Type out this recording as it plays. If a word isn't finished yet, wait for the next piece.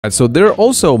So there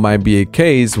also might be a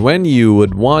case when you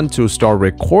would want to start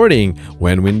recording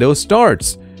when Windows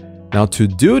starts. Now to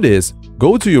do this,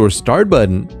 go to your Start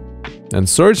button and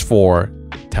search for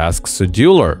Task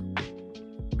Scheduler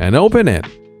and open it.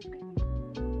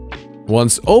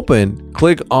 Once open,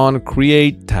 click on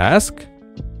Create Task,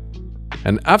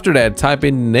 and after that type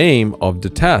in the name of the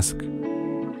task.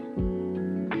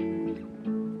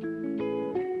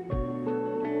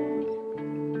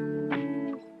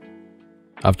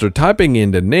 After typing in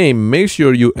the name, make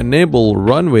sure you enable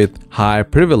Run with High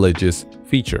Privileges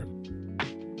feature.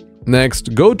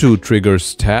 Next, go to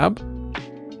Triggers tab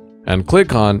and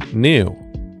click on New.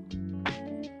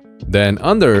 Then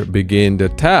under Begin the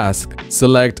task,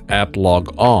 select Add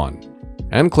Log On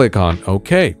and click on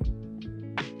OK.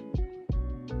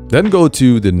 Then go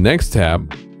to the next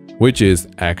tab, which is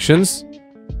Actions.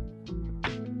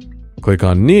 Click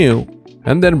on New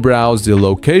and then browse the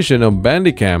location of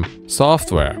Bandicam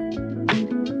software.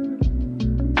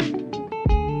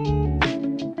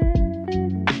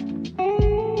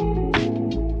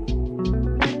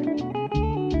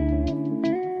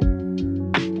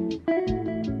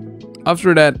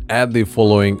 After that, add the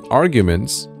following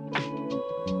arguments.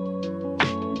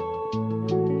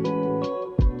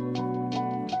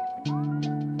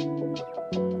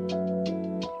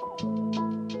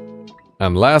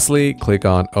 And lastly, click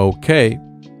on OK,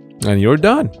 and you're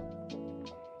done.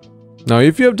 Now,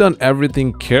 if you have done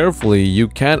everything carefully, you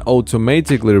can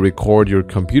automatically record your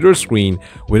computer screen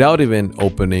without even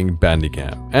opening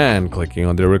Bandicam and clicking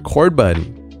on the record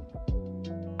button.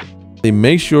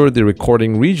 Make sure the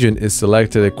recording region is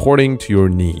selected according to your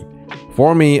need.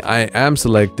 For me, I am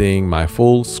selecting my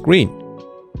full screen.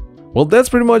 Well, that's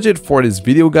pretty much it for this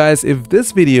video, guys. If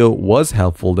this video was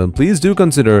helpful, then please do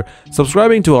consider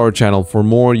subscribing to our channel for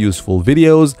more useful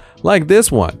videos like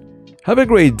this one. Have a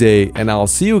great day, and I'll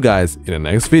see you guys in the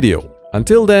next video.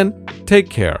 Until then, take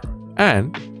care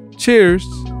and cheers!